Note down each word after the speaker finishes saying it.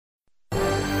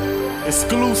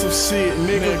Exclusive shit,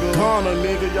 nigga. Gunna,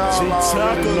 nigga. Y'all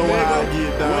already know how I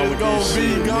get down with this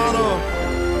shit, Gunna.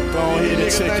 Go ahead and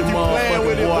check your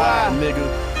motherfucking boy out, nigga.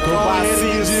 Cause about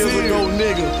 6 years ago,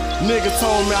 nigga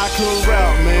told me I couldn't rap,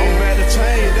 man. I'm back to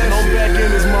change that shit. I'm back in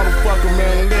this motherfucker,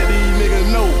 man, and let these niggas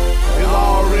know it's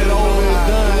already over and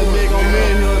done, nigga. I'm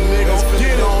in here, nigga. I'm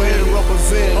finna go ahead and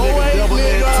represent, nigga. Double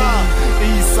T,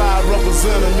 East Side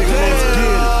representative, nigga. Let's get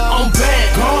it. I'm back,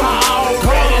 Gunna. I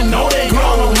already know they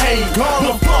gon' hate.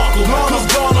 Gunna fuck em, cause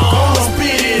Gunna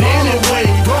spit it anyway.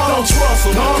 Don't trust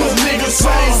em, cause niggas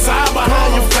change side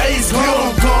behind your face. Get em,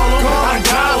 Gunna. I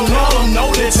got em, let em know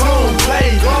that you don't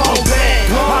play. I'm back,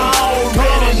 I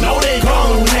already know they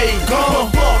gon' hate.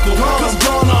 Gunna fuck em, cause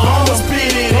Gunna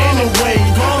spit it anyway.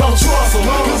 Don't trust em,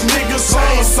 cause niggas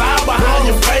change side behind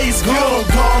your face. Get em,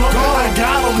 Gunna. I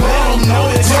got em, let em know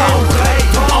that you don't play.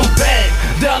 I'm back.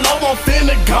 They'll know I'm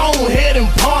finna go ahead and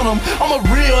punt them. I'm a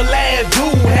real lad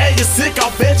dude, had you sick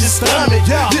off at your stomach.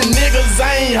 You niggas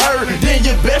ain't heard, then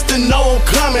you best to know I'm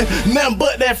coming. Nothing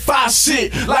but that fire shit,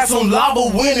 like some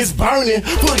lava when it's burning.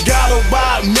 Forgot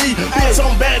about me, bitch,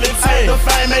 I'm back to take the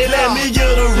fame. They let me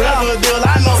get a record deal,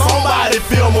 I know somebody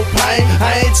feel my pain.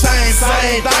 I ain't changed,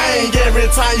 same thing, every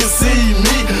time you see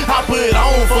me I put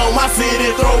on for my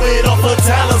city, throw it up for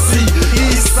Tallahassee.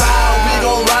 East side, we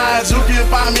gon' ride, you can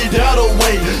find me the other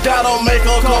way. Gotta make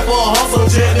a couple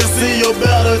hustles just to see a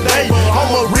better day.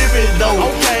 I'ma rip it though,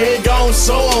 ain't gon'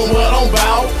 show 'em what I'm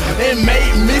bout. And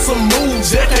make me some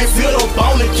moves, just can't sit up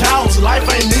on the couch. Life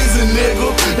ain't easy,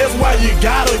 nigga, that's why you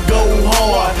gotta go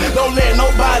hard. Don't let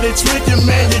nobody trick you,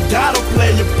 man, you gotta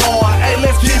play your part. Hey,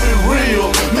 let's keep it real,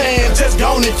 man, just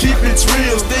gonna keep it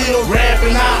real. Still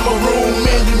rapping out my room,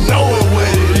 and you know it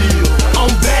what it is.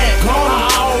 I'm back, I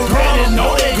already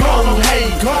know they gon'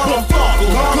 hate. But fuck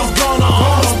 'em, cause Gunna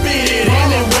spit it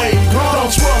anyway.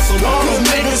 Don't trust 'em, cause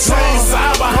niggas change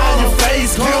side behind your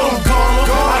face. Get 'em, Gunna.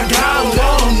 I got 'em,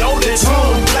 let 'em know that you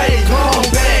don't play. I'm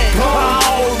back, I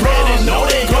already know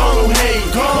they gon' hate.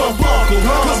 But fuck 'em,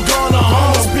 cause Gunna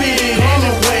spit it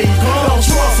anyway. Don't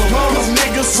trust 'em, cause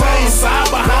niggas change side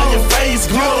behind your face.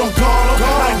 Get 'em, Gunna.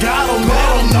 I got 'em, let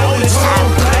 'em know that you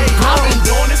don't play. I've been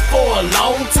doing this for a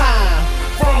long time.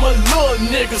 From a little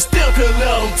nigga, still couldn't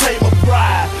let them take my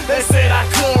pride. They said I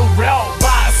couldn't rap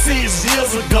by 6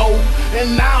 years ago,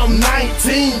 and now I'm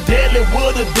 19, deadly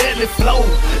with a deadly flow.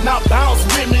 Now bounce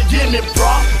with me, give me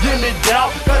prop, give me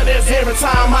doubt, cause that's every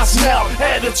time I snap.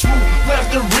 Had the truth, plus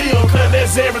the real, cause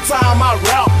that's every time I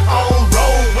rap. On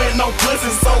road with no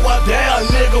pussy, so I dare a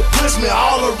nigga push me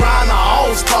all around the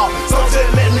all-star. So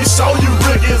just let me show you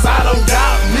rookies, I done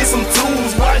got me some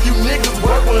tools while you niggas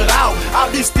work without. I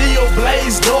be still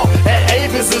blazed up at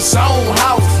Avis and Sean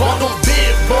House. Want them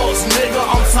big bucks, nigga,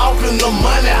 I'm talking the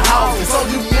money house. So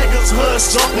you niggas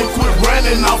hush up and quit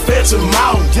running off at your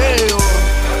mouth. Yeah,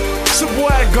 it's your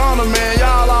boy Gunna, man.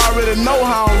 Y'all already know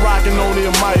how I'm rocking on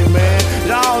the mic, man.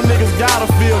 Y'all niggas gotta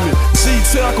feel me.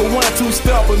 G-checka 1-2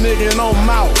 step a nigga and I'm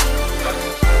out.